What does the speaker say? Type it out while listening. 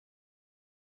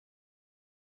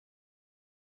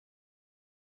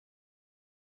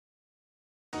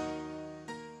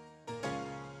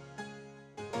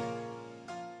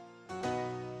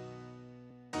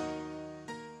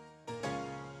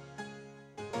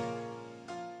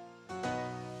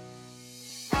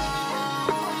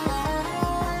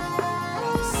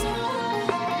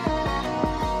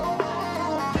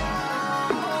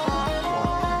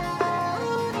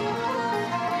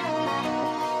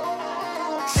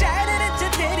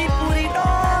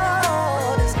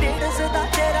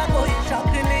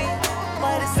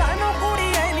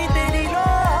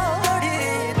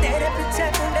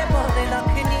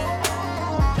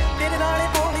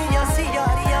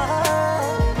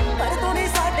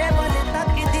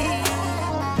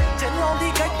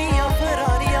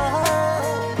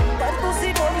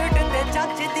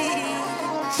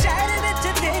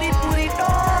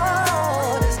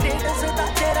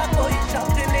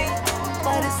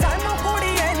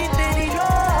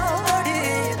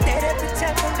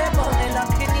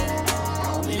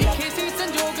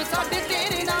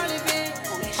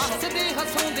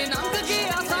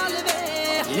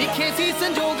ਸੀ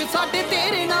ਸੰਜੋਗ ਸਾਡੇ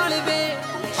ਤੇਰੇ ਨਾਲ ਵੇ,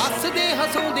 ਹੱਸਦੇ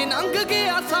ਹਸਾਉਂਦੇ ਲੰਘ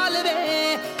ਗਿਆ ਸਾਲ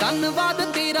ਵੇ। ਧੰਨਵਾਦ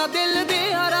ਤੇਰਾ ਦਿਲ ਦੇ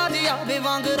ਰਾਜ ਆਵੇ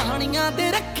ਵਾਂਗ ਰਾਣੀਆਂ ਤੇ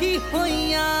ਰੱਖੀ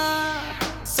ਹੋਈਆਂ।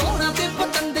 ਸੋਹਣਾ ਤੇ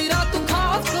ਪਤੰਦਰਾ ਤੂੰ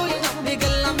ਖਾਸ ਕੋਈ ਨਾ ਵੇ,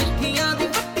 ਗੱਲਾਂ ਮਿੱਠੀਆਂ ਦੀ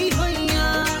ਵੱਟੀ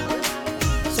ਹੋਈਆਂ।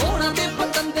 ਸੋਹਣਾ ਤੇ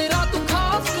ਪਤੰਦਰਾ ਤੂੰ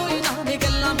ਖਾਸ ਕੋਈ ਨਾ ਵੇ,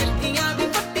 ਗੱਲਾਂ ਮਿੱਠੀਆਂ ਦੀ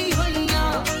ਵੱਟੀ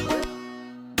ਹੋਈਆਂ।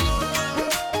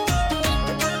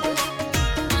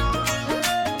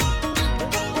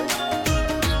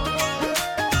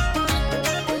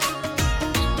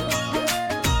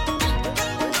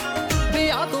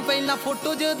 ਵਿਆਹ ਤੋਂ ਪਹਿਲਾਂ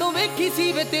ਫੋਟੋ ਜਦੋਂ ਵੇਖੀ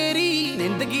ਸੀ ਵੇ ਤੇਰੀ,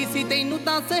 ਜ਼ਿੰਦਗੀ ਸੀ ਤੈਨੂੰ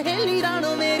ਤਾਂ ਸਹੇਲੀ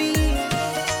ਰਾਣੋ ਮੇਰੀ।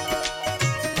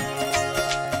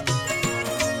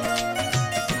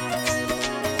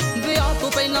 ਵਿਆਹ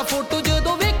ਤੋਂ ਪਹਿਲਾਂ ਫੋਟੋ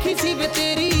ਜਦੋਂ ਵੇਖੀ ਸੀ ਵੇ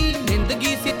ਤੇਰੀ,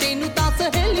 ਜ਼ਿੰਦਗੀ ਸੀ ਤੈਨੂੰ ਤਾਂ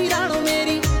ਸਹੇਲੀ ਰਾਣੋ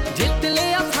ਮੇਰੀ। ਜਿੱਤ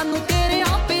ਲਿਆ ਸਾਨੂੰ ਤੇਰੇ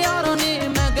ਆ ਪਿਆਰਾਂ ਨੇ,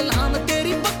 ਮੈਂ ਗੁਲਾਮ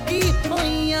ਤੇਰੀ ਪੱਕੀ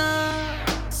ਹੋਈਆਂ।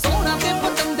 ਸੋਹਣਾ ਤੇ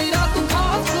ਪਤੰਦਰਾ ਤੂੰ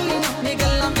ਖਾਸ ਕੋਈ ਨਾ ਵੇ,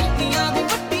 ਗੱਲਾਂ ਮਿੱਠੀਆਂ ਦੀ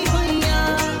ਵੱਟੀ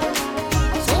ਹੋਈਆਂ।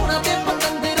 ਸੋਹਣਾ ਤੇ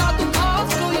ਪਤੰਦਰਾ ਤੂੰ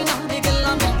ਖਾਸ ਕੋਈ ਨਾ ਵੇ,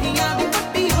 ਗੱਲਾਂ ਮਿੱਠੀਆਂ ਦੀ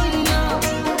ਵੱਟੀ ਹੋਈਆਂ।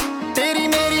 ਤੇਰੀ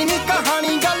ਮੇਰੀ ਨੀ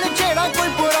ਕਹਾਣੀ ਗੱਲ ਛੇੜਾ ਕੋਈ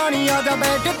ਪੁਰਾਣੀ, ਆ ਜਾ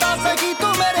ਬੈਠ ਤਾਂ ਸਹੀ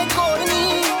ਤੂੰ ਮੇਰੇ ਕੋਲ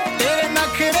ਨੀ। ਤੇਰੇ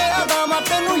ਨਖਰੇ ਅਦਾਵਾਂ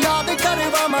ਤੈਨੂੰ ਯਾਦ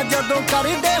ਕਰਵਾਵਾਂ, ਜਦੋਂ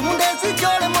ਕਰਦੇ ਹੁੰਦੇ ਸੀ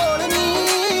ਜੋੜ ਮੋੜ ਨੀ।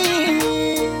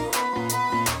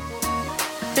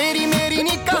 ਤੇਰੀ ਮੇਰੀ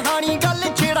ਨੀ ਕਹਾਣੀ ਗੱਲ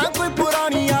ਛੇੜਾ ਕੋਈ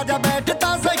ਪੁਰਾਣੀ, ਆ ਜਾ ਬੈਠ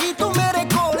ਤਾਂ ਸਹੀ ਤੂੰ ਮੇਰੇ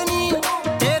ਕੋਲ ਨੀ।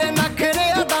 ਤੇਰੇ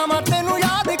ਨਖਰੇ ਅਦਾਵਾਂ ਤੈਨੂੰ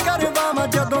ਯਾਦ ਕਰਵਾਵਾਂ,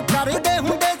 ਜਦੋਂ ਕਰਦੇ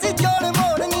ਹੁੰਦੇ ਸੀ ਜੋੜ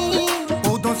ਮੋੜ ਨੀ।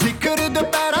 ਉਦੋਂ ਸਿਖਰ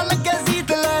ਦੁਪਹਿਰਾਂ ਲੱਗੇ ਸੀ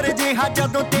ਦਲੇਰ ਜਿਹਾ,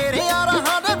 ਜਦੋਂ ਤੇਰੇ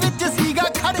ਰਾਹਾਂ ਦੇ ਵਿੱਚ ਸੀਗਾ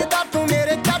ਖੜਦਾ ਤੂੰ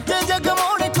ਮੇਰੇ ਚਾਚੇ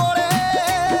ਜਗਮੋਹਣ ਕੋਲੇ।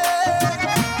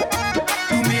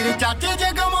 ਤੂੰ ਮੇਰੇ ਚਾਚੇ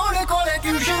ਜਗਮੋਹਣ ਕੋਲੇ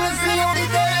ਟਿਊਸ਼ਨ ਸੀ ਆਉਂਦੀ,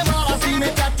 ਤੇਰੇ ਵਾਲਾ ਸੀ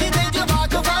ਮੈਂ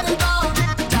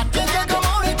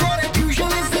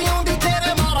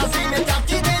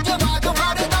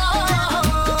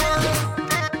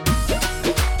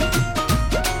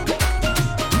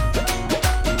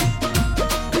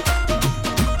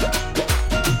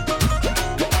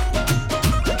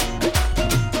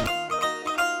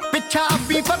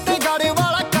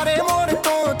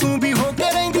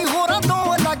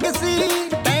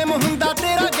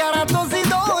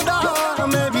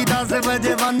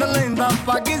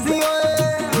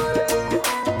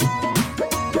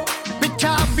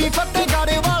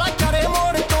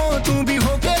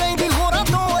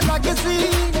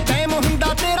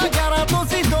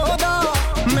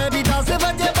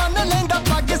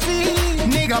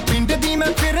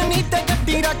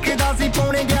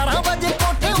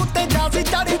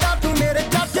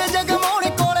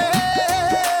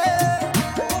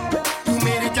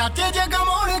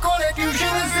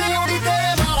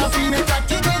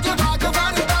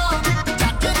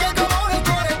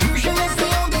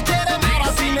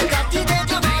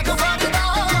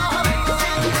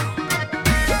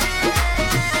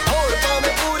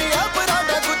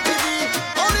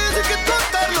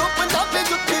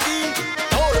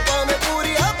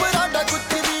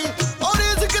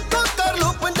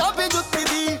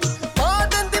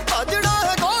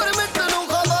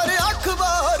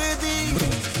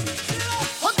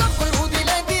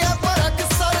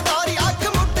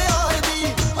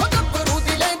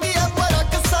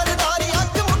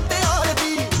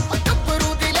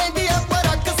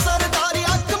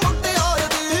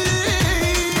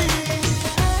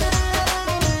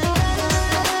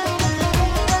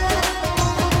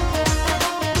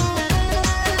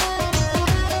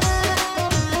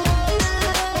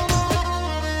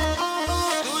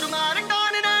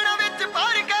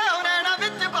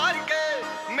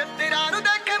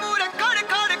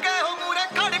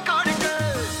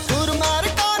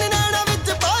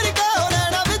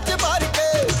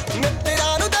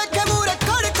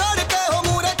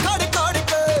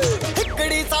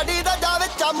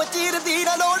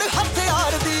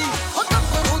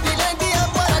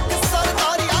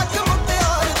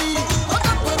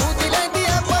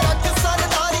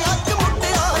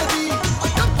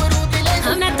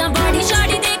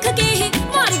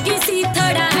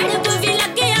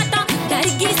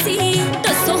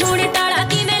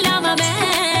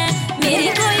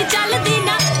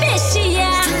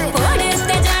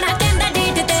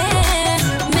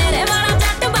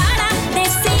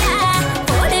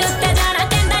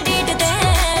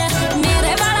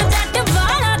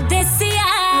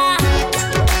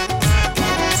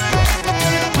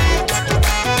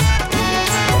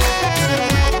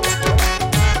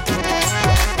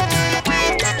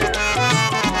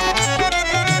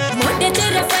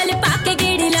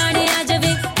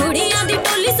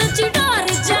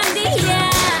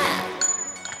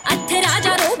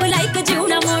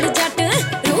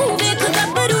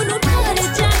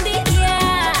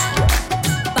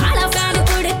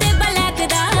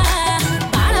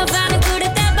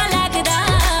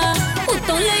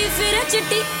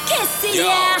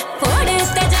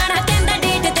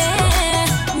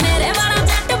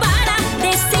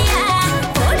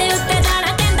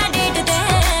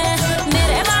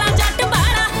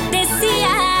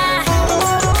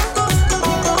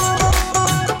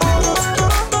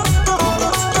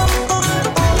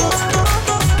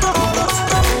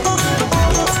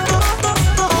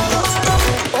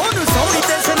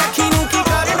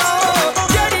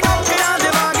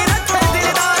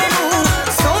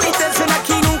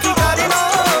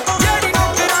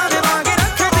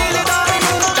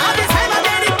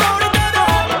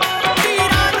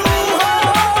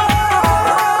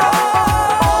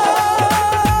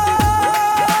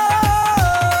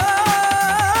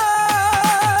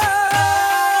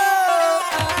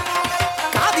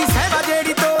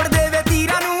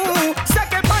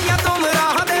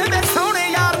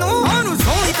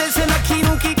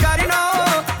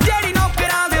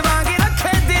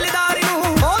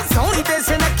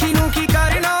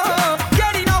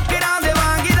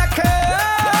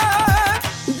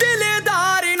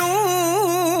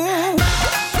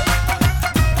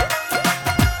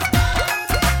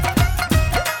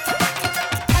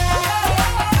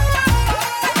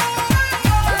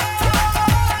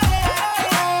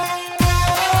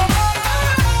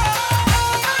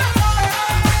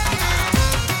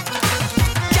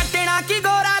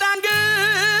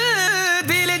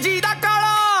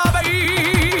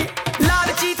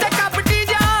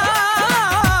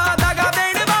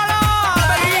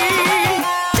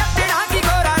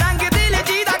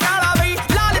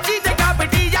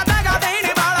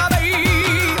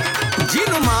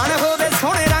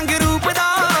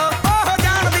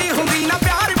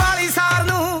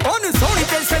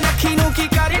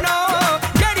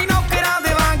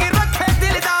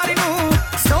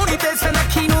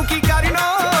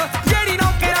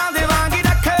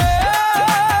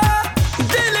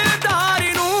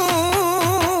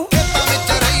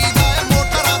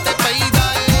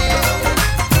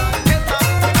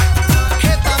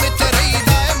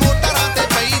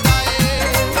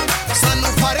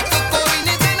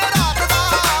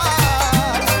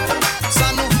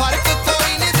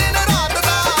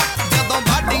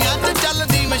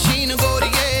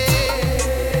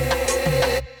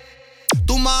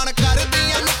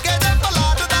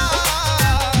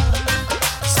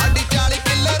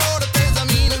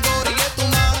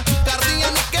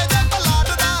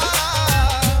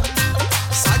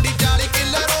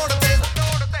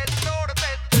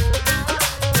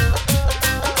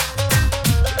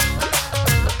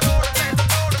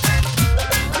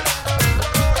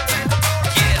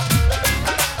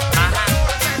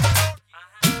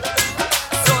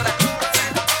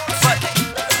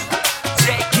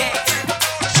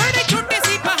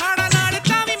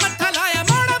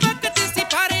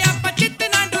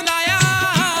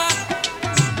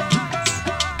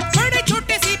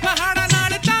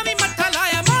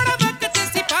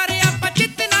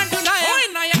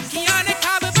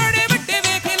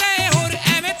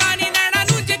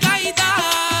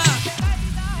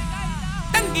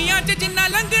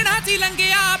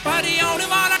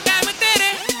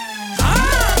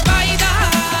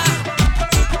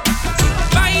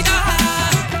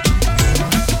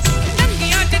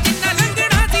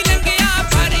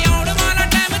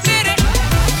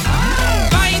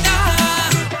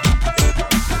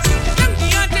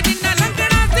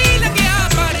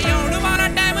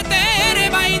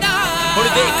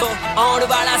ਆਉਣ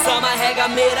ਵਾਲਾ ਸਮਾਂ ਹੈਗਾ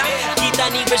ਮੇਰਾ ਕੀਤਾ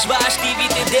ਨਹੀਂ ਵਿਸ਼ਵਾਸ ਟੀਵੀ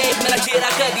ਤੇ ਦੇਖ ਮੇਰਾ ਚਿਹਰਾ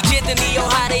ਕਦੀ ਜਿੱਤ ਨਹੀਂ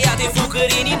ਉਹ ਹਾਰਿਆ ਤੇ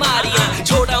ਫੁਕਰੀ ਨਹੀਂ ਮਾਰੀਆਂ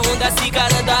ਛੋਟਾ ਹੁੰਦਾ ਸੀ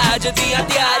ਕਰਦਾ ਅੱਜ ਦੀਆਂ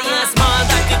ਤਿਆਰੀਆਂ ਸਮਾਨ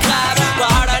ਤੱਕ ਖਾਰਾ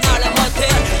ਪਹਾੜਾਂ ਨਾਲ ਮੱਥੇ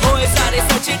ਹੋਏ ਸਾਰੇ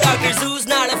ਸੱਚੇ ਡਾਕਟਰ ਜ਼ੂਸ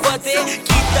ਨਾਲ ਫਤਿਹ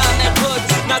ਕੀਤਾ ਮੈਂ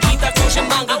ਖੁਦ ਨਾ ਕੀਤਾ ਕੁਛ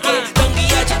ਮੰਗ ਕੇ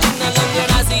ਤੰਗੀਆਂ ਚ ਜਿੰਨਾ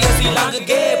ਲੰਘਣਾ ਸੀ ਅਸੀਂ ਲੰਘ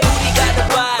ਗਏ ਪੂਰੀ ਗੱਲ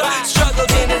ਬਾਰ ਸਟਰਗਲ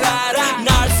ਦਿਨ ਰਾਤ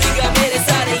ਨਾਲ ਸੀਗਾ ਮੇਰੇ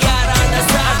ਸਾਰੇ ਯਾਰਾਂ ਦਾ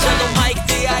ਸਾਥ ਜਦੋਂ ਮਾਈਕ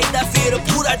ਤੇ ਆਈਦਾ ਫਿਰ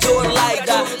ਪੂਰਾ ਜ਼ੋਰ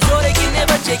ਲਾਈਦਾ ਜ਼ੋਰੇ ਕਿੰਨੇ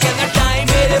ਬੱਚੇ ਕਹਿੰਦਾ ਟਾਈਮ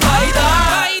ਮੇਰੇ ਭਾਈ ਦਾ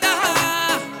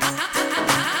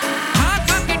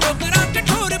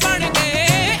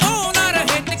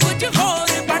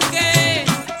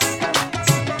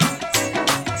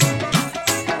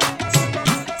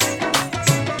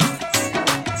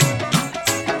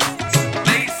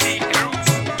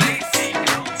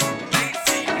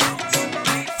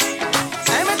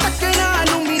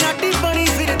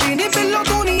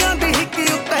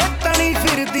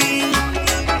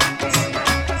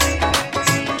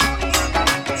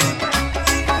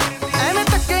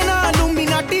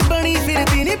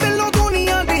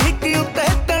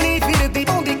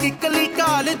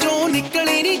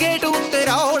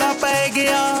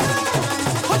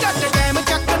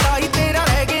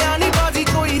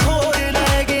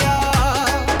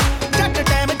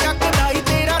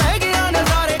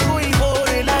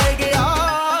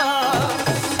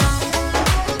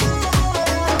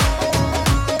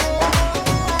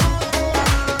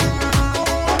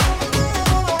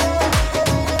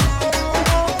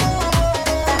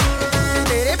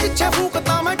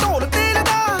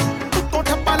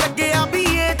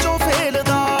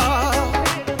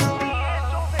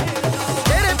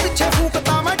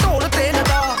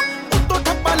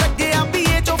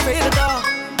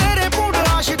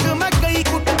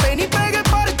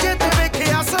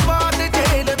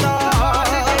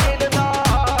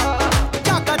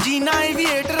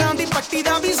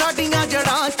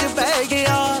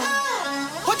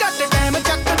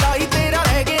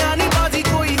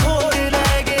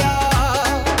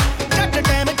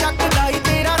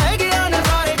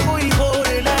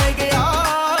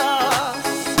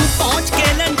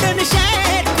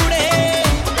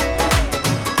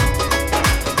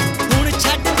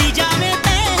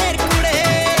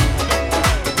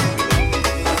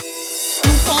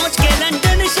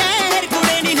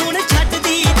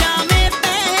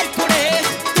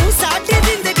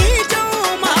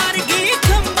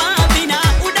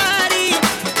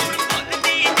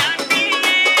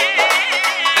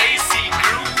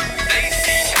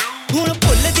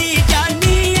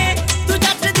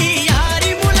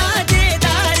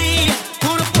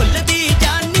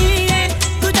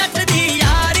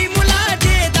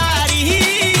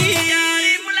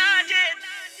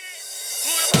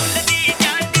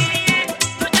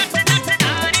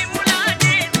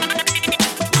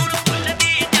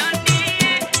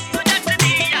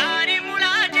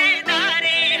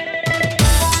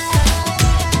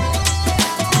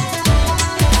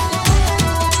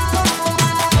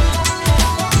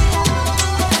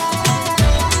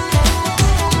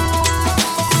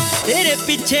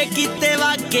ਪਿੱਛੇ ਕੀਤੇ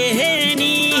ਵਾਕੇ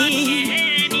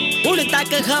ਨੀ ਹੁਣ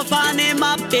ਤੱਕ ਖਫਾ ਨੇ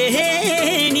ਮਾਪੇ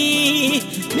ਨੀ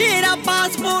ਮੇਰਾ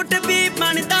ਪਾਸਪੋਰਟ ਵੀ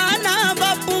ਬਣਦਾ ਨਾ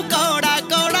ਬਾਪੂ ਕੌੜਾ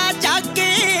ਕੌੜਾ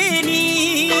ਚੱਕੇ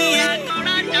ਨੀ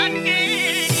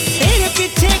ਤੇਰੇ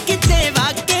ਪਿੱਛੇ ਕੀਤੇ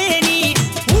ਵਾਕੇ ਨੀ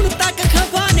ਹੁਣ ਤੱਕ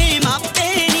ਖਫਾ ਨੇ ਮਾਪੇ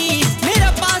ਨੀ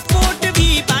ਮੇਰਾ ਪਾਸਪੋਰਟ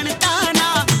ਵੀ ਬਣਦਾ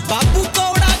ਨਾ ਬਾਪੂ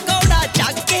ਕੌੜਾ ਕੌੜਾ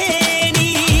ਚੱਕੇ ਨੀ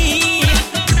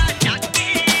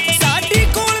ਸਾਡੀ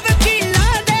ਕੋਲ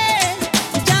ਵਕੀਲਾਂ ਦੇ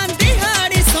ਜਾਂਦੀ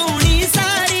ਹਾੜੀ ਸੋਹਣੀ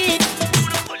ਸਾਰੀ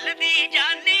ਭੁੱਲਦੀ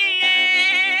ਜਾਨੀ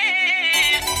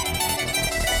ਏ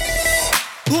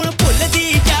ਹੁਣ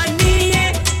ਭੁੱਲਦੀ ਜਾਨੀ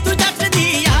ਏ ਤੂੰ ਜੱਟ ਦੀ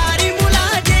ਯਾਰੀ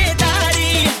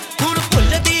ਮੁਲਾਜੇਦਾਰੀ ਹੁਣ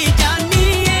ਭੁੱਲਦੀ ਜਾਨੀ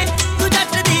ਏ ਤੂੰ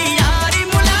ਜੱਟ ਦੀ ਯਾਰੀ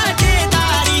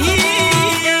ਮੁਲਾਜੇਦਾਰੀ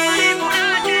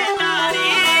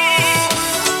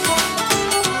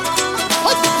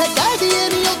ਉਹ ਜਿੱਥੇ ਕਹਿ ਦਈਏ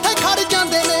ਨੀ ਉੱਥੇ ਖੜ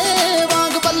ਜਾਂਦੇ ਨੇ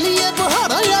ਵਾਂਗ ਬੱਲੀਏ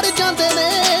ਪਹਾੜਾਂ ਯੜ ਜਾਂਦੇ ਨੇ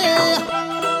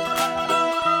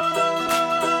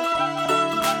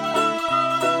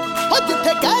ਉਹ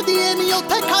ਜਿੱਥੇ ਕਹਿ ਦਈਏ ਨੀ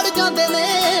ਉੱਥੇ ਖੜ ਜਾਂਦੇ ਨੇ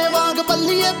ਵਾਂਗ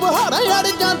ਬੱਲੀਏ ਪਹਾੜਾਂ ਯੜ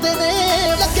ਜਾਂਦੇ ਨੇ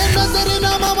ਲੱਗੇ ਨਜ਼ਰ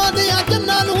ਨਾ ਮਾਵਾਂ ਦੇ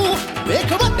ਜੰਨਾਂ ਨੂੰ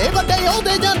ਵੇਖ ਵੱਡੇ ਵੱਡੇ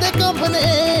ਉਹਦੇ ਜਾਂਦੇ ਕੰਬ ਨੇ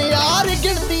ਯਾਰ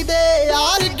ਗਿਣਤੀ ਦੇ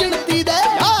ਯਾਰ ਗਿਣਤੀ ਦੇ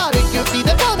ਯਾਰ ਗਿਣਤੀ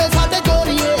ਦੇ ਭਾਵੇਂ ਸਾਡੇ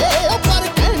ਗੋਰੀਏ ਉਹ ਪਰ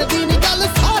ਕਹਿਣ ਦੀ ਨੀ ਗੱਲ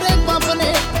ਸਾਰੇ ਪੰਪ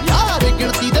ਨੇ ਯਾਰ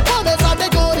ਗਿਣਤੀ ਦੇ ਭਾਵੇਂ ਸਾਡੇ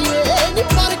ਗੋਰੀਏ ਨੀ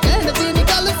ਪਰ ਕਹਿਣ ਦੀ ਨੀ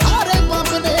ਗੱਲ ਸਾਰੇ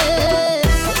ਪੰਪ ਨੇ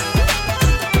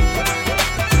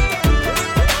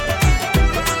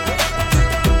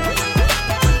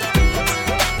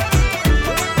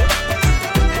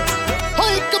ਹੋ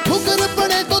ਇੱਕ ਫੁਕਰ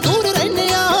ਬਣੇ ਤੋਂ ਦੂਰ ਰਹਿੰਦੇ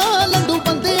ਆ ਲੰਡੂ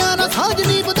ਬੰਦਿਆਂ ਨਾਲ ਸਾਂਝ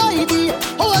ਨਹੀਂ ਵਧਾਈ ਦੀ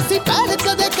ਹੋ ਅਸੀਂ ਪਹਿਲ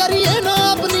ਕਦੇ ਕਰੀਏ ਨਾ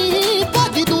ਆਪਣੀ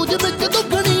ਭਾਜੀ ਦੂਜ ਵਿੱਚ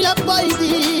ਦੁੱਗਣੀ ਆ ਪਾਈ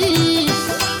ਦੀ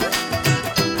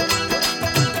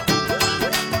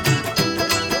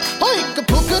ਹੋ ਇੱਕ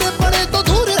ਫੁਕਰ ਬਣੇ ਤੋਂ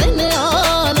ਦੂਰ ਰਹਿੰਦੇ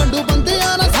ਆ ਲੰਡੂ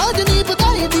ਬੰਦਿਆਂ ਨਾਲ ਸਾਂਝ ਨਹੀਂ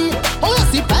ਵਧਾਈ ਦੀ ਹੋ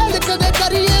ਅਸੀਂ ਪਹਿਲ ਕਦੇ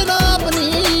ਕਰੀਏ ਨਾ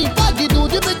ਆਪਣੀ ਭਾਜੀ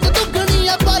ਦੂਜ ਵਿੱਚ ਦੁੱਗਣੀ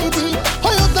ਆ ਪਾਈ ਦੀ ਹੋ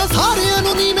ਉਦਾਂ ਸਾਰਿਆਂ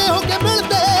ਨੂੰ ਨੀਵੇਂ ਹੋ ਕੇ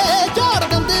ਮਿਲਦੇ ਝਾੜ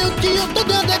ਦਿੰਦੇ ਉੱਚੀ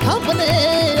ਉੱਡਦਿਆਂ ਦੇ ਖੰਭ ਨੇ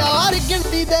ਯਾਰ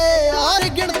ਗਿਣਤੀ ਦੇ ਯਾਰ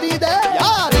ਗਿਣਤੀ ਦੇ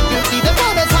ਯਾਰ ਗਿਣਤੀ ਦੇ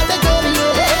ਭਾਵੇਂ ਸਾਡੇ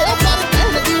ਗੋਰੀਏ ਉਹ ਪਰ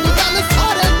ਕਹਿਣ ਦੀ ਨੀ ਗੱਲ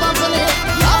ਸਾਰੇ ਪੰਪ ਨੇ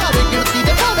ਯਾਰ ਗਿਣਤੀ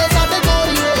ਦੇ ਭਾਵੇਂ ਸਾਡੇ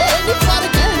ਗੋਰੀਏ ਨੀ ਪਰ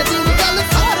ਕਹਿਣ ਦੀ ਨੀ ਗੱਲ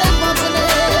ਸਾਰੇ ਪੰਪ ਨੇ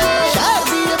ਸ਼ਹਿਰ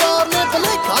ਦੀ ਵਾਰ ਨੇ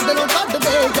ਭਲੇਖਾ ਦਿਲੋਂ ਕੱਢ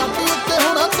ਦੇ ਜਾਂਦੀ ਉੱਤੇ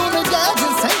ਹੋਣਾ ਤੂੰ ਨਜਾਇਜ਼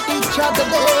ਸੈਂਟੀ ਛੱਡ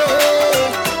ਦੇ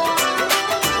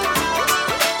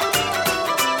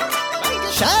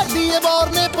ਸ਼ਹਿਰ ਦੀ ਵਾਰ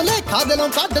ਨੇ ਭਲੇਖਾ ਦਿਲੋਂ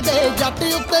ਕੱਢ ਦੇ ਜੱਟ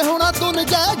ਉੱਤੇ ਹੋਣਾ ਤੂੰ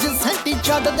ਨਜਾਇਜ਼ ਸੈਂਟੀ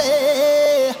ਛੱਡ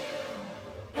ਦੇ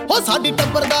ਹੋ ਸਾਡੀ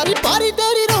ਟੱਬਰਦਾਰੀ ਪਾਰੀ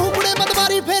ਤੇਰੀ ਰਹੂ ਬੁੜੇ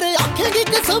ਮਦਮਾਰੀ ਫਿਰ ਆਖੇਗੀ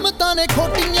ਕਿਸਮਤਾਂ ਨੇ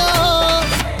ਖੋਟੀਆਂ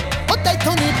ਹੋ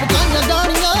ਤੈਥੋਂ ਨਹੀਂ ਪਕਾਈਆਂ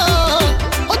ਜਾਣੀਆਂ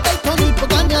ਹੋ ਤੈਥੋਂ ਨਹੀਂ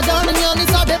ਪਕਾਈਆਂ ਜਾਣੀਆਂ ਨੀ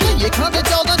ਸਾਡੇ ਭਈਏ ਖਾਂਦੇ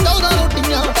 14 14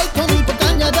 ਰੋਟੀਆਂ ਤੈਥੋਂ ਨਹੀਂ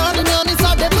ਪਕਾਈਆਂ ਜਾਣੀਆਂ ਨੀ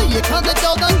ਸਾਡੇ ਭਈਏ ਖਾਂਦੇ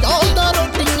 14 14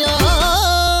 ਰੋਟੀਆਂ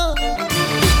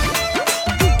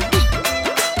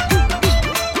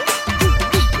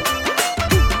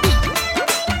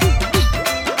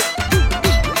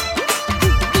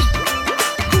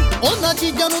ਉਹਨਾਂ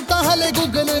ਚੀਜ਼ਾਂ ਨੂੰ ਤਾਂ ਹਲੇ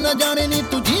ਗੂਗਲ ਨਾ ਜਾਣੇ ਨੀ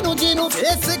ਤੂੰ ਜਿਹਨੂੰ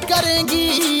ਫੇਸ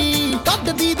ਕਰੇਂਗੀ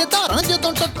ਕੱਢਦੀ ਦੇ ਧਾਰਾਂ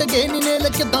ਜਦੋਂ ਟੁੱਟ ਗਏ ਨੀ ਨੇਲ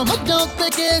ਕਿੱਦਾਂ ਮੱਝਾਂ ਉੱਤੇ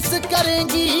ਕੇਸ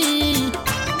ਕਰੇਂਗੀ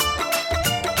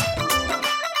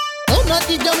ਉਹਨਾਂ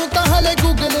ਚੀਜ਼ਾਂ ਨੂੰ ਤਾਂ ਹਲੇ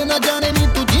ਗੂਗਲ ਨਾ ਜਾਣੇ ਨੀ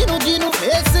ਤੂੰ ਜਿਹਨੂੰ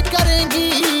ਫੇਸ ਕਰੇਂਗੀ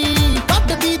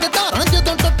ਕੱਢਦੀ ਦੇ ਧਾਰਾਂ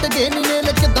ਜਦੋਂ ਟੁੱਟ ਗਏ ਨੀ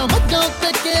ਨੇਲ ਕਿੱਦਾਂ ਮੱਝਾਂ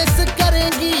ਉੱਤੇ ਕੇਸ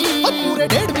ਕਰੇਂਗੀ ਉਹ ਪੂਰੇ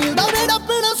 1.5 ਮੀਲ ਦਾ ਵੇੜਾ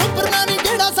ਪੈਣਾ ਸੁਪਰਨਾ ਨੀ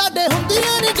ਜਿਹੜਾ ਸਾਡੇ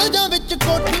ਹੁੰਦੀਆਂ ਨੀ ਗਜਾਂ ਵਿੱਚ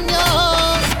ਕੋਠੀਆਂ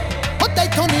ਹੋ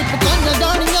ਤੈਥੋਂ ਨਹੀਂ ਪਕਾਈਆਂ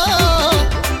ਜਾਣੀਆਂ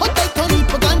ਹੋ ਤੈਥੋਂ ਨਹੀਂ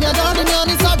ਪਕਾਈਆਂ ਜਾਣੀਆਂ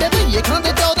ਨੀ ਸਾਡੇ ਭਈਏ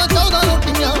ਖਾਂਦੇ 14 14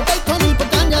 ਰੋਟੀਆਂ ਤੈਥੋਂ ਨਹੀਂ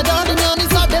ਪਕਾਈਆਂ ਜਾਣੀਆਂ ਨੀ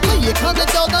ਸਾਡੇ ਭਈਏ ਖਾਂਦੇ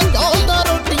 14 14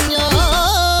 ਰੋਟੀਆਂ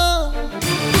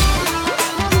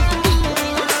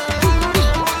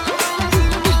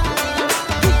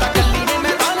ਕੱਲੀ ਨੇ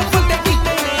ਮੈਦਾਨ ਫੱਟੇ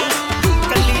ਕੀਤੇ ਨੇ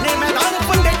ਕੱਲੀ ਨੇ ਮੈਦਾਨ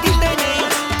ਫੱਟੇ ਕੀਤੇ ਨੇ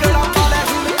ਕਿਹੜਾ ਪਾਲੇ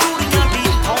ਹੁਣ ਕੁੜੀਆਂ ਦੀ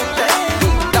ਥਾਂ ਤੇ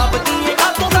ਦੱਬਦੀ ਏ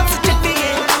ਕਾਤੋਂ ਦੱਸ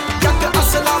ਚੱਟੀਏ ਜੱਗ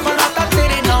ਅਸਲਾ ਬਣਾਤਾ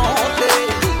ਤੇਰੇ ਨਾਂ ਤੇ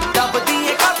ਦੱਬਦੀ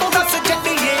ਏ ਕਾਤੋਂ ਦੱਸ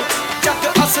ਚੱਟੀਏ ਜੱਗ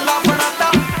ਅਸਲਾ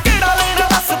ਬਣਾਤਾ ਕਿਹੜਾ ਲੈਣਾ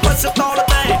ਦੱਸ ਪਿਸਤੌਲ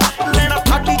ਤੈਂ ਲੈਣਾ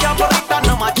ਫਾਟੀ ਜਾਂ ਬਰੇਟਾ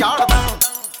ਨਵਾਂ ਚਾੜਦਾ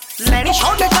ਲੈਣੀ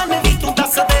ਛੋਟੇ ਕੰਨ ਵੀ ਤੂੰ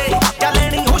ਦੱਸ ਦੇ ਜਾਂ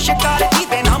ਲੈਣੀ ਹੋ ਸ਼ਿਕਾਰ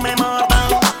ਜਿਹਦੇ ਨਾਲ ਮੈਂ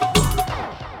ਮਾਰਦਾ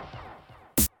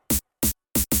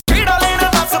ਕਿਹੜਾ ਲੈਣਾ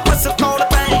ਦੱਸ ਪਿਸਤੌਲ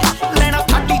ਤੈਂ ਲੈਣਾ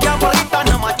ਫਾਟੀ ਜਾਂ ਬਰੇਟਾ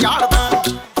ਨਵਾਂ ਚਾੜਦਾ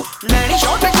ਲੈਣੀ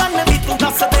ਛੋਟੇ ਕੰਨ ਵੀ ਤੂੰ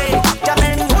ਦੱਸ ਦੇ ਜਾਂ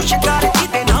ਲੈਣੀ ਹੋ ਸ਼ਿਕਾਰ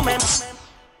ਜਿਹਦੇ ਨਾਲ ਮੈਂ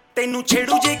ਤੈਨੂੰ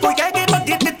ਛੇੜੂ ਜੇ ਕੋਈ ਕਹਿ ਕੇ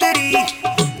ਬੱਦੀ ਤਿੱਤਰੀ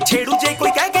ਛੇੜੂ ਜੇ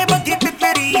ਕੋਈ ਕਹਿ ਕੇ ਬੱਦੀ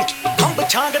ਤਿੱਤਰੀ ਖੰਭ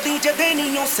ਛਾਂਗਦੀ ਜਦੇ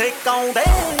ਨੀ ਉਸੇ ਕਾਉਂਦੇ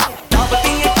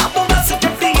ਦੱਬਦੀ ਏ ਕਾਤੋਂ ਦੱਸ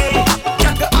ਜੱਟੀਏ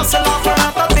ਜੱਗ ਅਸਲਾ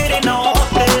ਬਣਾਤਾ ਤੇਰੇ ਨਾਂ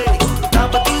ਤੇ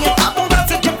ਦੱਬਦੀ ਏ ਕਾਤੋਂ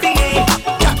ਦੱਸ ਜੱਟੀਏ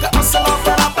ਜੱਗ ਅਸਲਾ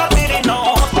ਬਣਾਤਾ ਤੇਰੇ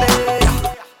ਨਾਂ ਤੇ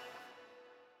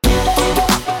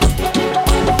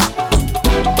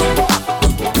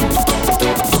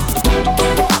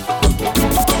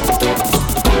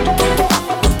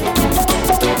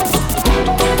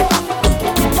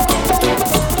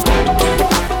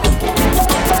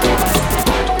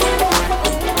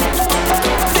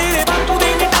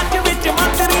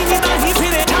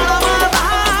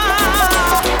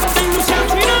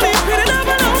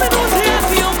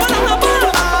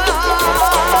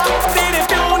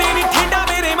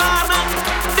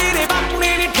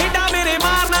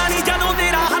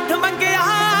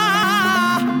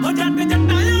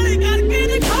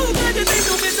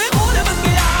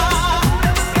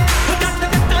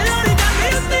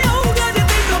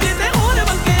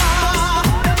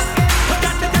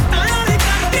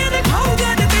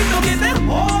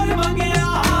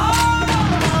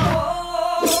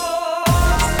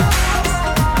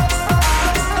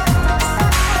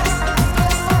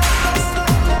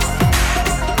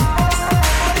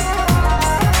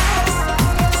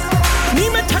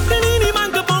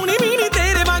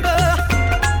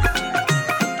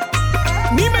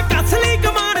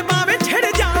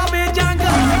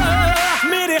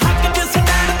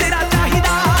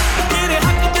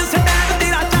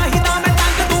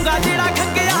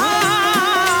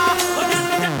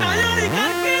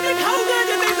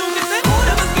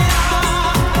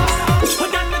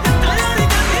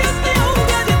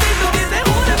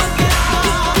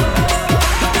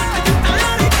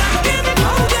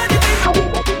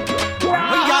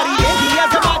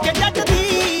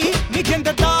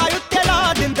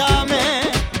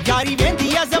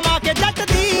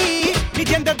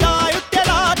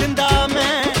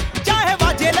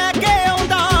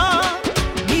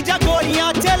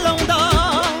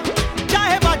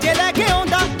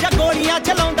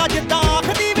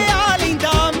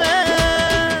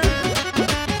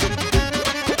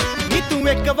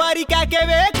ਕੇ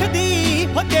ਵੇਖਦੀ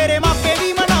ਹੋ ਤੇਰੇ ਮਾਪੇ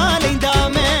ਵੀ ਮਨਾ ਲੈਂਦਾ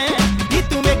ਮੈਂ ਨੀ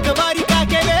ਤੂੰ ਇੱਕ ਵਾਰੀ ਕਹਿ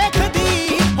ਕੇ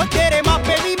ਵੇਖਦੀ ਹੋ ਤੇਰੇ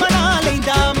ਮਾਪੇ ਵੀ ਮਨਾ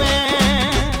ਲੈਂਦਾ ਮੈਂ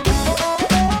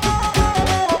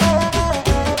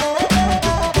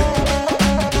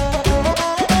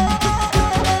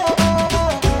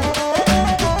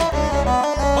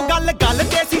ਉਹ ਗੱਲ ਗੱਲ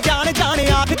ਤੇ ਸੀ ਜਾਣ ਜਾਣ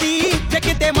ਆਖਦੀ ਜੇ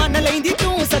ਕਿਤੇ ਮੰਨ ਲੈਂਦੀ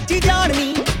ਤੂੰ ਸੱਚੀ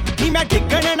ਜਾਣਨੀ ਨੀ ਮੈਂ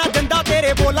ਡਿੱਗਣ ਨਾ ਦਿੰਦਾ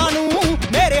ਤੇਰੇ ਬੋਲਾਂ ਨੂੰ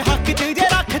ਮੇਰੇ ਹੱਕ 'ਚ ਜੇ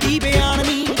ਰੱਖਦੀ ਬਿਆਨ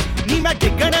ਨੀ ਮੈਂ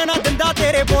ਡਿੱਗਣ ਨਾ ਦਿੰਦਾ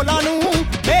ਤੇਰੇ ਬੋਲਾਂ ਨੂੰ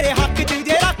ਮੇਰੇ ਹੱਕ 'ਚ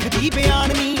ਜੇ ਰੱਖਦੀ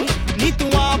ਬਿਆਨ ਨੀ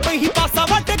ਤੂੰ ਆਪ ਹੀ ਪਾਸਾ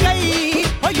ਵੱਟ ਗਈ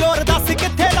ਓ ਯੋਰ ਦੱਸ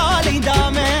ਕਿੱਥੇ ਲਾ ਲੈਂਦਾ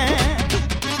ਮੈਂ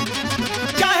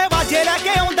ਚਾਹੇ ਵਾਜੇ ਲੈ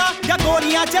ਕੇ ਆਉਂਦਾ ਜਾਂ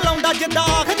ਗੋਲੀਆਂ ਚਲਾਉਂਦਾ ਜਿੱਦਾਂ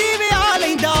ਆਖਦੀ ਵਿਆਹ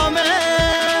ਲੈਂਦਾ ਮੈਂ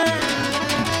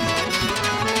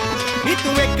ਨੀ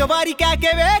ਤੂੰ ਇੱਕ ਵਾਰੀ ਕਹਿ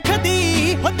ਕੇ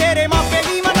ਵੇਖਦੀ ਓ ਤੇਰੇ ਮਾਪੇ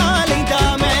ਵੀ ਮਨਾ ਲੈਂਦਾ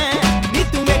ਮੈਂ ਨੀ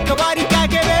ਤੂੰ ਇੱਕ ਵਾਰੀ ਕਹਿ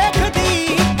ਕੇ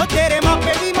ਵੇਖਦੀ ਓ ਤੇਰੇ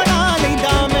ਮਾਪੇ ਵੀ ਮਨਾ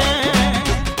ਲੈਂਦਾ ਮੈਂ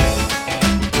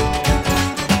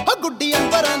ਓ ਗੁੱਡੀ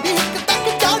ਅੰਬਰਾਂ ਦੀ ਇੱਕ ਤੱਕ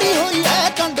ਚਾੜੀ ਹੋਈ ਐ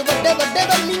ਕੰਡ ਵੱਡੇ ਵੱਡੇ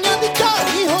ਵਰਲੀਆਂ ਦੀ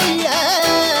ਝਾੜੀ ਹੋਈ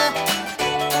ਐ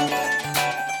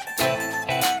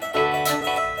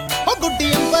ਓ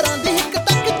ਗੁੱਡੀ ਅੰਬਰਾਂ ਦੀ ਇੱਕ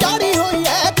ਤੱਕ ਚਾੜੀ ਹੋਈ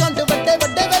ਐ ਕੰਡ ਵੱਡੇ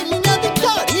ਵੱਡੇ ਵਰਲੀਆਂ ਦੀ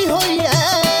ਝਾੜੀ ਹੋਈ ਐ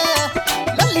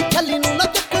ਲੱਲੀ ਛੱਲੀ ਨੂੰ ਨਾ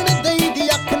ਚੱਕਣ ਦੇਈ ਦੀ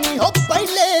ਅੱਖ ਨੀ ਹੋ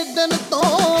ਪਹਿਲੇ ਦਿਨ ਤੋਂ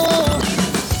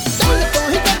ਦਿਨ ਤੋਂ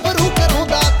ਹੀ ਗੱਭਰੂ ਕਰੂੰ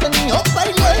ਦਾਤ ਨੀ ਹੋ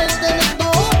ਪਹਿਲੇ ਦਿਨ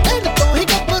ਤੋਂ ਦਿਨ ਤੋਂ ਹੀ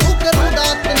ਗੱਭਰੂ ਕਰੂੰ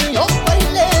ਦਾਤ ਨੀ ਹੋ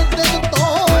ਪਹਿਲੇ ਦਿਨ ਤੋਂ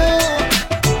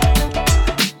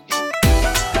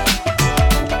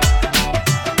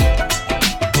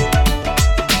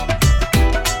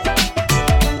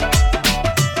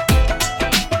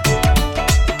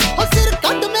ਹੋ ਸਿਰ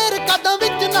ਕੱਢ ਮੇਰੇ ਕਦਮ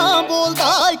ਵਿੱਚ ਨਾ ਬੋਲਦਾ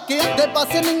ਇੱਕ ਅੱਧੇ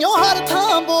ਪਾਸੇ ਨਹੀਂ ਉਹ ਹਰ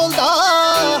ਥਾਂ ਬੋਲਦਾ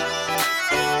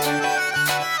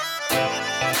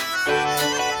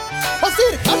ਹੋ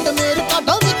ਸਿਰ ਕੱਢ ਮੇਰੇ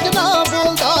ਕਦਮ ਵਿੱਚ ਨਾ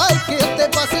ਬੋਲਦਾ ਇੱਕ ਅੱਧੇ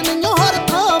ਪਾਸੇ ਨਹੀਂ ਉਹ ਹਰ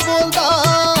ਥਾਂ ਬੋਲਦਾ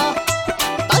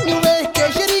ਤੈਨੂੰ ਵੇਖ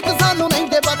ਕੇ ਸ਼ਰੀਕ ਸਾਨੂੰ ਨਹੀਂ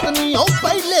ਦੇ ਬਤਨੀ ਉਹ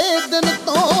ਪਹਿਲੇ ਦਿਨ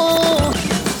ਤੋਂ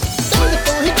ਦਿਨ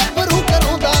ਤੋਂ ਹੀ ਗੱਭਰੂ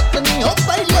ਕਰੂੰ ਦਾਤ ਨੀ ਉਹ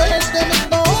ਪਹਿਲੇ ਦਿਨ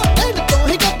ਤੋਂ ਦਿਨ ਤੋਂ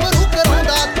ਹੀ ਗੱਭਰੂ ਕਰੂੰ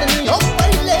ਦਾਤ ਨੀ ਉਹ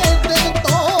ਪਹਿਲੇ ਦਿਨ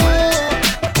ਤੋਂ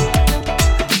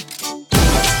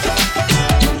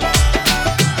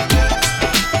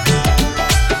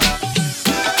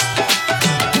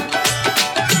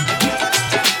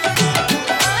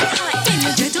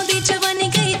ਤੈਨੂੰ ਜਦੋਂ ਦੀ ਜਵਾਨੀ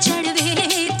ਗਈ ਛੜਵੇ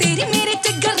ਤੇਰੀ ਮੇਰੇ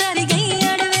ਤੇ ਗਰਾਰੀ ਗਈ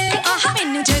ਅੜਵੇ ਆਹ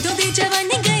ਮੈਨੂੰ ਜਦੋਂ ਦੀ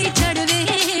ਜਵਾਨੀ ਗਈ ਛੜਵੇ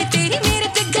ਤੇਰੀ ਮੇਰੇ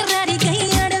ਤੇ ਗਰਾਰੀ ਗਈ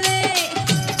ਅੜਵੇ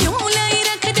ਕਿਉਂ ਲਈ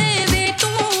ਰੱਖਦੇ ਵੇ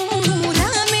ਤੂੰ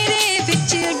ਰਾ ਮੇਰੇ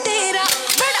ਵਿੱਚ ਡੇਰਾ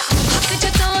ਬੜਾ ਹੱਕ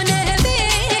ਜਤਾਉਣੇ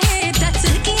ਵੇ ਦੱਸ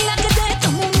ਕੀ ਲੱਗਦਾ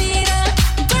ਤੂੰ ਮੇਰਾ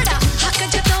ਬੜਾ ਹੱਕ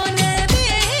ਜਤਾਉਣੇ ਵੇ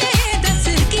ਦੱਸ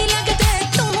ਕੀ ਲੱਗਦਾ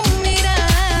ਤੂੰ ਮੇਰਾ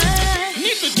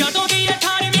ਨੀ ਤੂੰ ਜਦੋਂ ਦੀ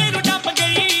 18ਵੀਂ ਨੂੰ ਟੱਪ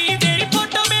ਗਈ ਤੇਰੀ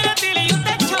ਫੋਟੋ ਮੇਰੇ ਦਿਲ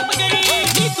ਉੱਤੇ ਛਪ ਗਈ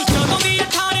ਨੀ ਤੂੰ ਜਦੋਂ ਦੀ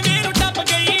 18ਵੀਂ ਨੂੰ ਟੱਪ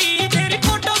ਗਈ ਤੇਰੀ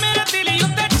ਫੋਟੋ ਮੇਰੇ ਦਿਲ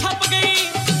ਉੱਤੇ ਛਪ ਗਈ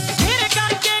ਤੇਰੇ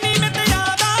ਕਰਕੇ ਨੀ ਮੈਂ ਤੇ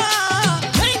ਯਾਦਾ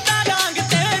ਰਹਿੰਦਾ ਡਾਂਗ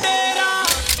ਤੇ ਡੇਰਾ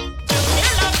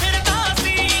ਚੱਲੇਲਾ ਫਿਰਦਾ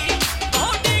ਸੀ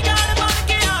ਬੋਡੀਗਾਰਡ ਬਣ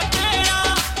ਗਿਆ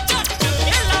ਤੇਰਾ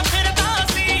ਚੱਲੇਲਾ ਫਿਰਦਾ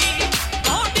ਸੀ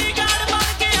ਬੋਡੀਗਾਰਡ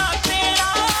ਬਣ ਗਿਆ ਤੇਰਾ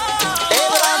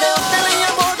ਟੇਬਲਾਂ ਦੇ ਉੱਤੇ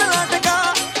ਲਈਆਂ ਬੋਤਲਾਂ ਟਕਾ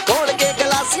ਖੋਲ ਕੇ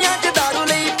ਗਲਾਸੀਆਂ 'ਚ ਦਾਰੂ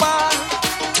ਲਈ ਪਾ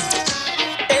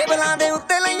ਟੇਬਲਾਂ ਦੇ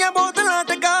ਉੱਤੇ ਲਈਆਂ ਬੋਤਲਾਂ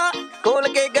ਟਕਾ ਖੋਲ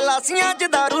ਕੇ ਗਲਾਸੀਆਂ 'ਚ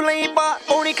ਦਾਰੂ ਲਈ ਪਾ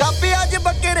ਪੌਣੀ ਖਾਪੀ ਅੱਜ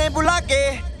ਬੱਕਰੇ ਬੁਲਾ ਕੇ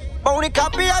ਪੌਣੀ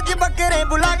ਖਾਪੀ ਅੱਜ ਬੱਕਰੇ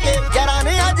ਬੁਲਾ ਕੇ ਯਾਰਾਂ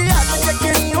ਨੇ ਅੱਜ ਹੱਥ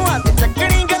ਚੱਕਣੀ ਉਹ ਹੱਥ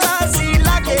ਚੱਕਣੀ ਗਲਾਸੀ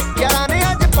ਲਾ ਕੇ ਯਾਰਾਂ ਨੇ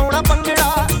ਅੱਜ ਪਾਉਣਾ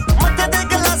ਪੰਗੜਾ ਮੱਥੇ ਤੇ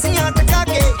ਗਲਾਸੀਆਂ ਟਕਾ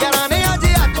ਕੇ ਯਾਰਾਂ ਨੇ ਅੱਜ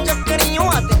ਹੱਥ ਚੱਕਣੀ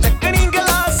ਉਹ ਹੱਥ ਚੱਕਣੀ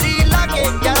ਗਲਾਸੀ ਲਾ ਕੇ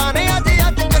ਯਾਰਾਂ ਨੇ ਅੱਜ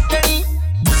ਹੱਥ ਚੱਕਣੀ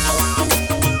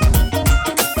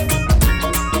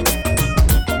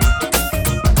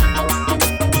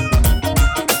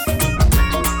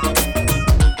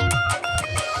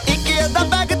ਇੱਕ ਅੱਧਾ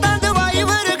ਪੈਗ ਤਾਂ ਦਵਾਈ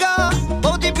ਵਰਗਾ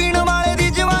ਉਹਦੀ ਪੀਣ ਵਾਲੇ ਦੀ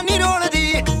ਜਵਾਨੀ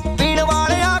ਰੋਲਦੀ ਪੀਣ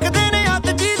ਵਾਲੇ ਆਖਦੇ ਨੇ ਹੱਥ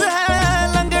ਚੀਜ਼ ਹੈ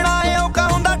ਲੰਗੜਾ ਔਕਾ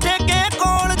ਹੁੰਦਾ ਠੇਕੇ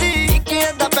ਕੋਲ ਦੀ ਇੱਕ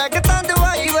ਅੱਧਾ ਪੈਗ ਤਾਂ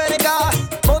ਦਵਾਈ ਵਰਗਾ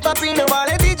ਉਹ ਤਾਂ ਪੀਣ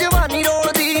ਵਾਲੇ ਦੀ ਜਵਾਨੀ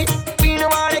ਰੋਲਦੀ ਪੀਣ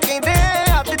ਵਾਲੇ ਕਹਿੰਦੇ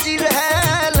ਹੱਥ ਚੀਜ਼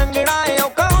ਹੈ ਲੰਗੜਾ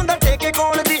ਔਕਾ ਹੁੰਦਾ ਠੇਕੇ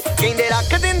ਕੋਲ ਦੀ ਕਹਿੰਦੇ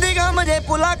ਰੱਖ ਦਿੰਦੀ ਗਮ ਜੇ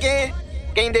ਭੁਲਾ ਕੇ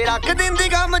ਕਹਿੰਦੇ ਰੱਖ ਦਿੰਦੀ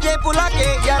ਗਮ ਜੇ ਭੁਲਾ ਕੇ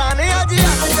ਯਾਰਾਂ ਨੇ ਅੱਜ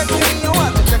ਹੱਥ ਚੱਕਣੀ ਉਹ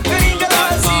ਹੱਥ ਚੱਕਣੀ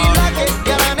ਗਲਾਸੀ ਲਾ ਕੇ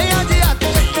ਯਾਰਾਂ ਨੇ ਅੱਜ ਹੱਥ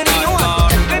ਚੱਕਣੀ ਉਹ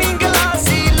ਹੱਥ ਚੱਕਣੀ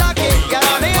ਗਲਾਸੀ ਲਾ ਕੇ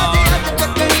ਯਾਰਾਂ ਨੇ ਅੱਜ ਹੱਥ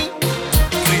ਚੱਕਣੀ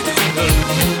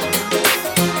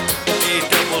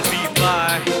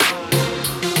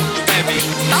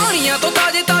ਤਾਰੀਆਂ ਤੋਂ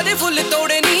ਤਾਜ਼ੇ ਤਾਜ਼ੇ ਫੁੱਲ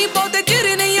ਤੋੜੇ ਨਹੀਂ ਬਹੁਤੇ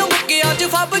ਚਿਰ ਨਹੀਂ ਉਹ ਮੁੱਕੇ ਅੱਜ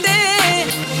ਫੱਬਦੇ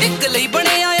ਇੱਕ ਲਈ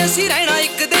ਬਣਿਆ ਅਸੀਂ ਰਹਿਣਾ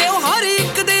ਇੱਕ ਦੇ ਉਹ ਹਰ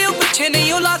ਇੱਕ ਦੇ ਉਹ ਪਿੱਛੇ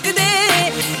ਨਹੀਂ ਉਹ ਲੱਗਦੇ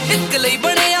ਇੱਕ ਲਈ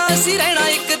ਬਣਿਆ ਅਸੀਂ ਰਹਿਣਾ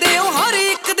ਇੱਕ ਦੇ ਉਹ ਹਰ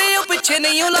ਇੱਕ ਦੇ ਉਹ ਪਿੱਛੇ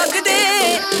ਨਹੀਂ ਉਹ ਲੱਗਦੇ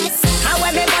How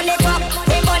when me burn it up,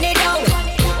 we burn it down.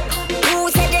 Who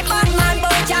said the bad man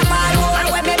but Jabba? How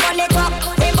when me burn it up,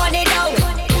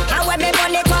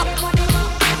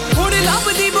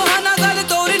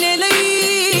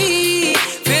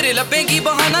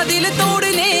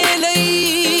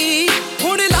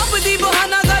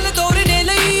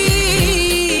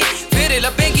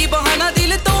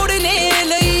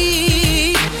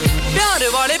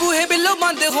 ਉਹ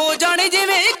ਬੰਦ ਹੋ ਜਾਣੇ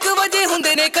ਜਿਵੇਂ 1 ਵਜੇ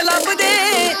ਹੁੰਦੇ ਨੇ ਕਲੱਬ ਦੇ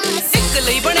ਇੱਕ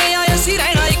ਲਈ ਬਣੇ ਆ ਅਸੀਂ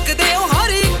ਰਹਿਣਾ ਇੱਕ ਦੇ ਉਹ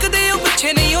ਹਰ ਇੱਕ ਦੇ ਉਹ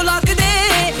ਪਿੱਛੇ ਨਹੀਂ ਉਹ ਲੱਗਦੇ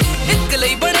ਇੱਕ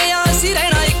ਲਈ ਬਣੇ ਆ ਅਸੀਂ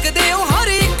ਰਹਿਣਾ ਇੱਕ ਦੇ ਉਹ ਹਰ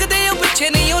ਇੱਕ ਦੇ ਉਹ ਪਿੱਛੇ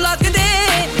ਨਹੀਂ ਉਹ ਲੱਗਦੇ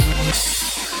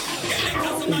ਕਿਹੜੇ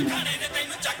ਖਸਮਾਂ ਖਾਣੇ ਨੇ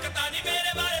ਤੈਨੂੰ ਚੱਕਦਾ ਨਹੀਂ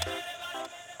ਮੇਰੇ ਬਾਰੇ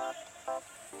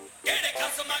ਕਿਹੜੇ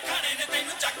ਖਸਮਾਂ ਖਾਣੇ ਨੇ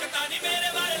ਤੈਨੂੰ ਚੱਕਦਾ ਨਹੀਂ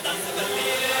ਮੇਰੇ ਬਾਰੇ ਦੱਸ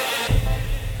ਬੱਲੀਏ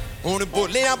ਹੁਣ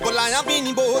ਬੋਲਿਆ ਬੁਲਾਇਆ ਵੀ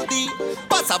ਨਹੀਂ ਬੋਲਦੀ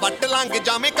ਭਾਸਾ ਵੱਟ ਲੰਘ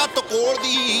ਜਾਵੇਂ ਕੱਤ ਕੋਲ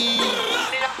ਦੀ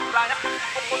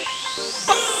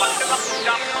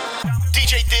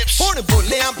DJ Dips ਹੁਣ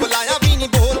ਬੋਲਿਆ ਬੁਲਾਇਆ ਵੀ ਨਹੀਂ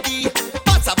ਬੋਲਦੀ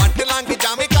ਭਾਸਾ ਵੱਟ ਲੰਘ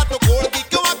ਜਾਵੇਂ ਕੱਤ ਕੋਲ ਦੀ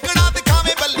ਕਿਉਂ ਆਕੜਾ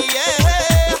ਦਿਖਾਵੇਂ ਬੱਲੀਏ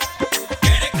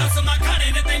ਕਿਹੜੇ ਖਸਮਾਂ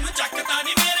ਖਾਣੇ ਨੇ ਤੈਨੂੰ ਚੱਕਦਾ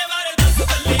ਨਹੀਂ ਮੇਰੇ ਬਾਰੇ ਦੱਸ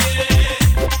ਬੱਲੀਏ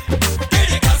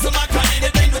ਕਿਹੜੇ ਖਸਮਾਂ ਖਾਣੇ ਨੇ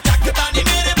ਤੈਨੂੰ ਚੱਕਦਾ ਨਹੀਂ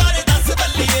ਮੇਰੇ ਬਾਰੇ ਦੱਸ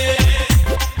ਬੱਲੀਏ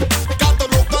ਕੱਤ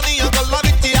ਲੋਕਾਂ ਦੀਆਂ ਗੱਲਾਂ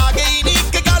ਵਿੱਚ ਆ ਗਈ ਨਹੀਂ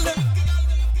ਇੱਕ ਗੱਲ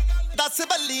ਦੱਸ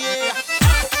ਬੱਲੀਏ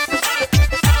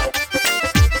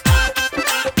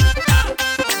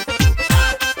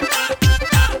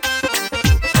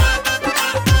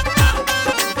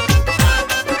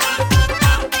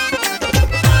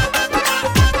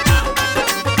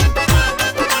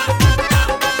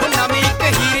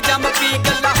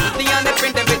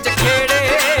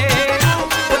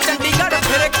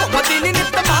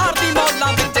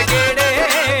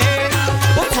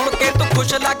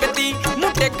ਲੱਗਦੀ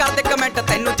ਮੁੰਡੇ ਕਰਦੇ ਕਮੈਂਟ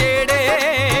ਤੈਨੂੰ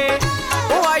ਜਿਹੜੇ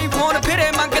ਉਹ ਆਈਫੋਨ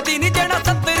ਫਿਰੇ ਮੰਗਦੀ ਨਹੀਂ ਜਿਹੜਾ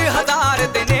 70,000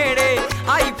 ਦੇ ਨੇੜੇ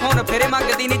ਆਈਫੋਨ ਫਿਰੇ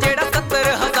ਮੰਗਦੀ ਨਹੀਂ ਜਿਹੜਾ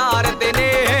 70,000 ਦੇ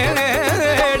ਨੇੜੇ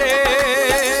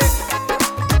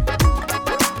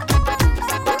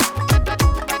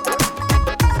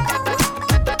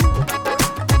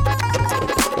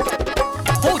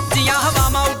ਉੱਚੀਆਂ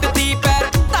ਹਵਾਵਾਂ ਉੱਡਦੀ ਪੈਰ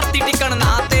ਧਰਤੀ ਟਿਕਣ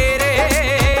ਨਾ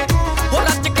ਤੇਰੇ ਉਹ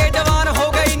ਰੱਜ ਕੇ ਜਵਾਨ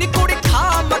ਹੋ ਗਈ ਨੀ ਕੁੜੀ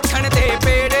ਖਾ ਮੱਖਣ ਦੇ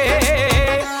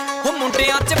ਪੇੜੇ ਉਹ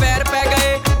ਮੁੰਡਿਆਂ 'ਚ ਵੈਰ ਪੈ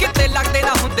ਗਏ ਕਿਤੇ ਲੱਗਦੇ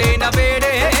ਨਾ ਹੁੰਦੇ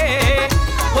ਨਵੇੜੇ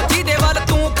ਉਹ ਜਿਹਦੇ ਵੱਲ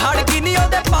ਤੂੰ ਖੜ ਗਈ ਨੀ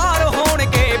ਉਹਦੇ ਪਾਰ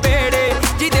ਹੋਣਗੇ ਬੇੜੇ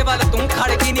ਜਿਹਦੇ ਵੱਲ ਤੂੰ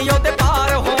ਖੜ ਗਈ ਨੀ ਉਹਦੇ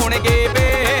ਪਾਰ ਹੋਣਗੇ ਬੇੜੇ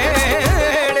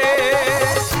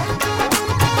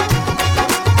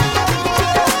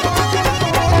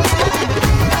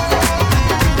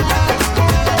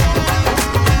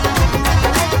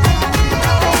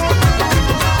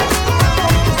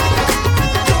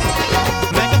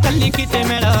ਮੈਂ ਕਿਹਾ ਕੱਲੀ ਕਿਤੇ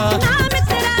ਮੇਲਾ ਨਾ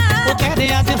ਮਿੱਤਰਾ ਉਹ ਕਹਦੇ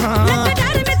ਅੱਜ ਹਾਂ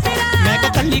ਡਰ ਮਿੱਤਰਾ ਮੈਂ ਕਿਹਾ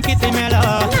ਕੱਲੀ ਕਿਤੇ ਮੇਲਾ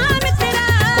ਨਾ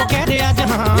ਮਿੱਤਰਾ ਉਹ ਕਹਦੇ ਅੱਜ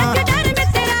ਹਾਂ ਡਰ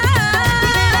ਮਿੱਤਰਾ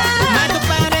ਮੈਂ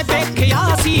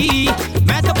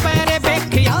ਦੁਪਹਿਰੇ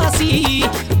ਵੇਖਿਆ ਸੀ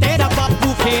ਤੇਰਾ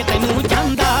ਬਾਪੂ ਖੇਤ ਨੂੰ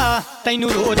ਜਾਂਦਾ ਤੈਨੂੰ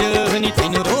ਰੋਜ਼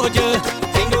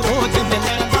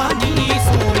ਮਿਲਣ ਆਨੀ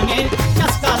ਸੋਹਣੀਏ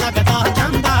ਚਸਕਾ ਲੱਗਦਾ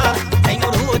ਜਾਂਦਾ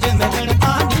ਤੈਨੂੰ ਰੋਜ਼ ਮਿਲਣ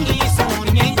ਆਨੀ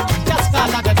ਸੋਹਣੀਏ ਚਸਕਾ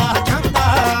ਲੱਗਦਾ ਜਾਂਦਾ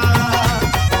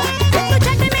ਤੂੰ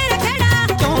ਛੱਡ ਮੇਰਾ ਖੇੜਾ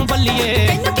ਕਿਉਂ ਬੱਲੀਏ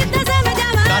ਤੈਨੂੰ ਕਿੱਦਾਂ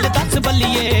ਸਮਝਾਵਾਂ ਗੱਲ ਦੱਸ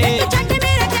ਬੱਲੀਏ ਤੂੰ ਛੱਡ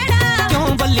ਮੇਰਾ ਖੇੜਾ ਕਿਉਂ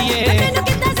ਬੱਲੀਏ ਤੈਨੂੰ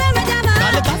ਕਿੱਦਾਂ ਸਮਝਾਵਾਂ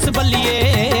ਗੱਲ ਦੱਸ ਬੱਲੀਏ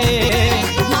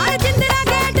ਮਾਰ ਜਿੰਦਰਾ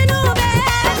ਗੇਟ ਨੂੰ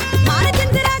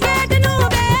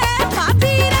ਵੇ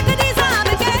ਭਾਬੀ ਰੱਖਦੀ ਸਾਂਭ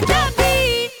ਕੇ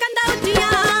ਚਾਬੀ ਕੰਦਾ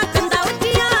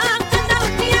ਉੱਚੀਆਂ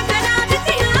ਕਰਾ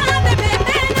ਦਿੱਤੀਆਂ ਬੇਬੇ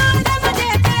ਤੇ ਨਾਲ ਦੇ ਮਜੇ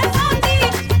ਤੇ ਸੌਂਦੀ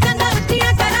ਕੰਦਾ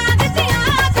ਉੱਚੀਆਂ ਕਰਾ ਦਿੱਤੀਆਂ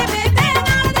ਤੇ ਬੇਬੇ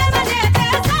ਨਾਲ ਦੇ ਮਜੇ ਤੇ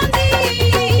ਸੌਂਦੀ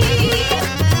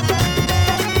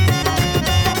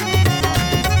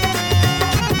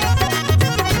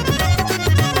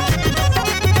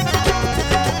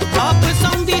ਆਪ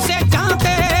ਸੌਂਦੀ ਸੇ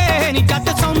ਜਾਂਦੇ ਨੀ ਜੱਟ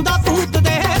ਸੌਂਦਾ ਭੂਤ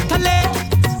ਦੇ ਥੱਲੇ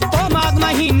ਉਹ ਮਾਗ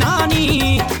ਮਹੀਨਾ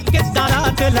ਨੀ ਕਿੱਦਾਂ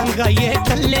ਰਾਤ ਲੰਘਾਈਏ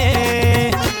ਕੱਲੇ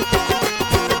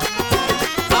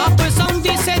ਆਪ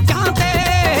ਸੌਂਦੀ ਸੇ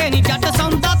ਜਾਂਦੇ ਨੀ ਜੱਟ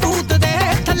ਸੌਂਦਾ ਭੂਤ ਦੇ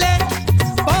ਥੱਲੇ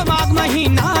ਉਹ ਮਾਗ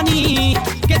ਮਹੀਨਾ ਨੀ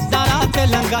ਕਿੱਦਾਂ ਰਾਤ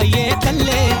ਲੰਘਾਈਏ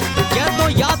ਕੱਲੇ ਜਦੋਂ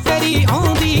ਯਾਦ ਤੇਰੀ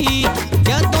ਆਉਂਦੀ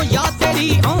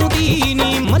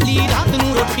ਨੀ ਮੱਲੀ ਰਾਤ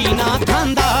ਨੂੰ ਰੋਟੀ ਨਾ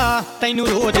ਖਾਂਦਾ ਤੈਨੂੰ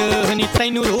ਰੋਜ਼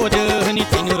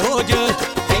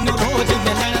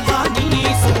ਮਿਲਣ ਦਾ ਨੀ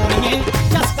ਸੋਹਣੀਏ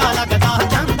ਚਸਕਾ ਲੱਗਦਾ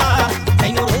ਜਾਂਦਾ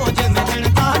ਤੈਨੂੰ ਰੋਜ਼ ਮਿਲਣ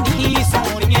ਦਾ ਨੀ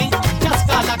ਸੋਹਣੀਏ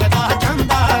ਚਸਕਾ ਲੱਗਦਾ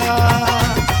ਜਾਂਦਾ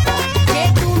ਜੇ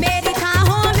ਤੂੰ ਮੇਰੀ ਥਾਂ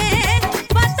ਹੋਵੇਂ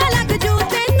ਪਤਾ ਲੱਗ ਜੂ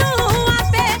ਤੈਨੂੰ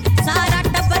ਆਪੇ ਸਾਰਾ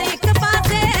ਟੱਬਰ ਇੱਕ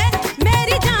ਪਾਸੇ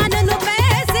ਮੇਰੀ ਜਾਨ ਨੂੰ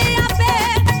ਪੈਸੇ ਆਪੇ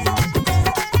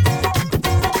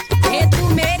ਜੇ ਤੂੰ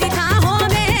ਮੇਰੀ ਥਾਂ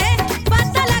ਹੋਵੇਂ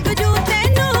ਪਤਾ ਲੱਗ ਜੂ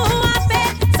ਤੈਨੂੰ ਆਪੇ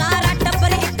ਸਾਰਾ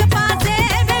ਟੱਬਰ ਇੱਕ ਪਾਸੇ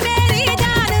ਵੇ ਮੇਰੀ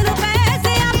ਜਾਨ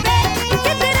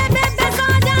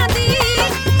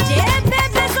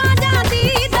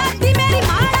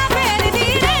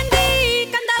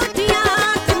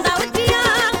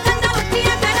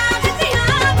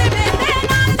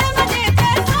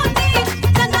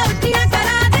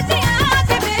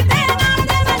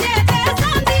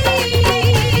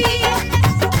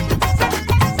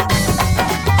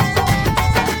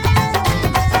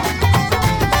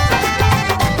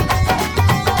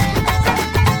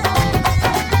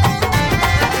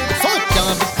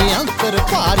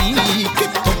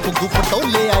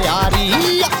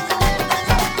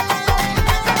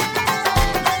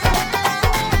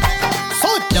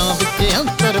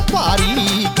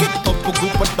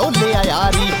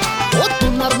ਪਿਆਰੀ ਉਹ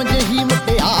ਤੂੰ ਨਰਮ ਜਿਹੀ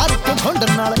ਮੁਟਿਆਰ ਤੂੰ ਘੁੰਡ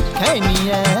ਨਾਲ ਖੈਨੀ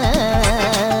ਐ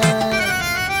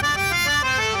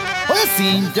ਓਏ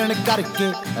ਸੀਂਜਣ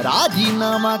ਕਰਕੇ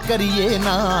ਰਾਜੀਨਾਮਾ ਕਰੀਏ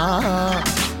ਨਾ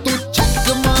ਤੂੰ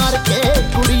ਛੱਕ ਮਾਰ ਕੇ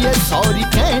ਕੁੜੀਏ ਸੌਰੀ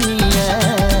ਕਹਿਨੀ ਐ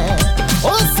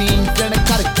ਓ ਸੀਂਜਣ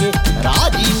ਕਰਕੇ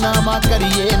ਰਾਜੀਨਾਮਾ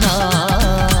ਕਰੀਏ ਨਾ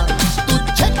ਤੂੰ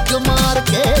ਛੱਕ ਮਾਰ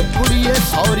ਕੇ ਕੁੜੀਏ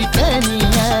ਸੌਰੀ ਕਹਿਨੀ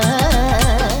ਐ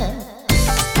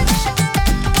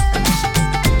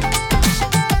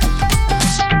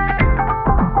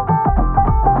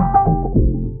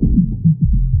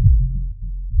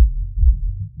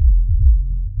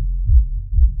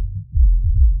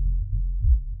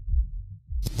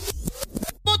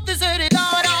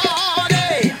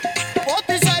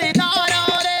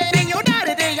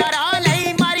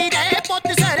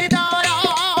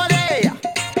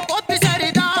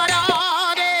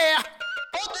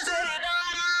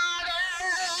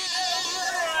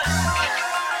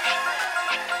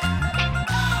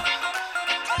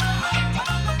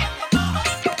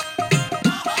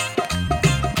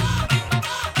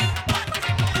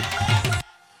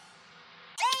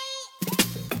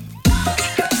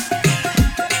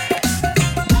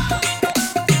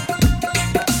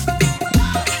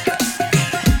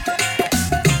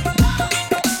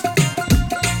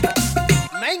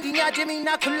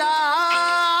ਜ਼ਮੀਨਾਂ ਖੁੱਲਾ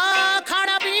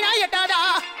ਖਾਣਾ ਪੀਣਾ ਜੱਟਾਂ ਦਾ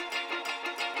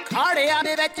ਖਾੜਿਆਂ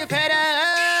ਦੇ ਵਿੱਚ ਫਿਰ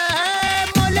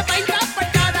ਮੁੱਲ ਪੈਂਦਾ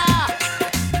ਪੱਟਾਂ ਦਾ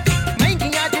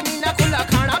ਮਹਿੰਗੀਆਂ ਜ਼ਮੀਨਾਂ ਖੁੱਲਾ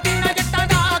ਖਾਣਾ ਪੀਣਾ ਜੱਟਾਂ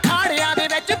ਦਾ ਖਾੜਿਆਂ ਦੇ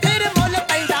ਵਿੱਚ ਫਿਰ ਮੁੱਲ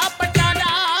ਪੈਂਦਾ ਪੱਟਾਂ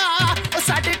ਦਾ ਉਹ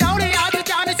ਸਾਡੇ ਟੌਲਿਆਂ ਦੀ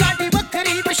ਜਾਨ ਸਾਡੀ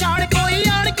ਵੱਖਰੀ ਪਛਾਣ ਕੋਈ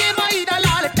ਆਣ ਕੇ ਮਾਈ ਦਾ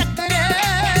ਲਾਲ ਟੱਕਰੇ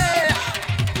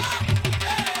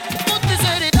ਪੁੱਤ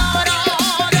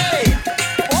ਸਰਦਾਰਾਂ ਦੇ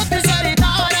ਪੁੱਤ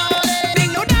ਸਰਦਾਰਾਂ ਦੇ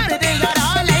ਮੈਨੂੰ ਡਰਦੇ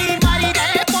ਯਾਰਾਂ ਲਈ ਮਾਰੀ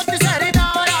ਦੇ ਪੁੱਤ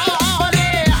ਸਰਦਾਰਾਂ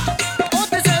ਦੇ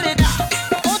ਪੁੱਤ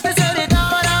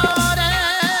ਸਰਦਾਰਾਂ ਦੇ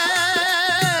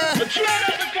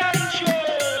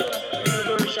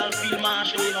Universal Field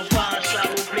Marshal, you know, Pasha,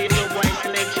 who played the white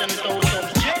selection without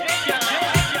objection.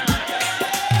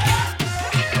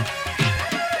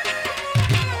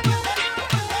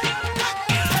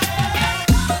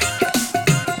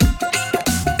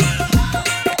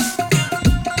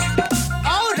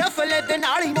 ਆਓ ਰਫਲੇ ਦੇ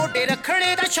ਨਾਲ ਹੀ ਮੋਢੇ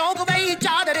ਰੱਖਣੇ ਦਾ ਸ਼ੌਂਕ ਬਈ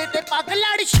ਚਾਦਰੇ ਤੇ ਪੱਗ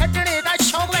ਲੜ ਛੱਡਣੇ ਦਾ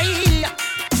ਸ਼ੌਂਕ ਬਈ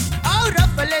ਆਓ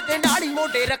ਰਫਲੇ ਦੇ ਨਾਲ ਹੀ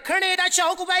ਮੋਢੇ ਰੱਖਣੇ ਦਾ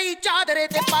ਸ਼ੌਂਕ ਬਈ ਚਾਦਰੇ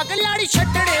ਤੇ ਪੱਗ ਲੜ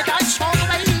ਛੱਡਣੇ ਦਾ ਸ਼ੌਂਕ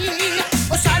ਬਈ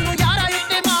ਉਹ ਸਾਨੂੰ ਯਾਰ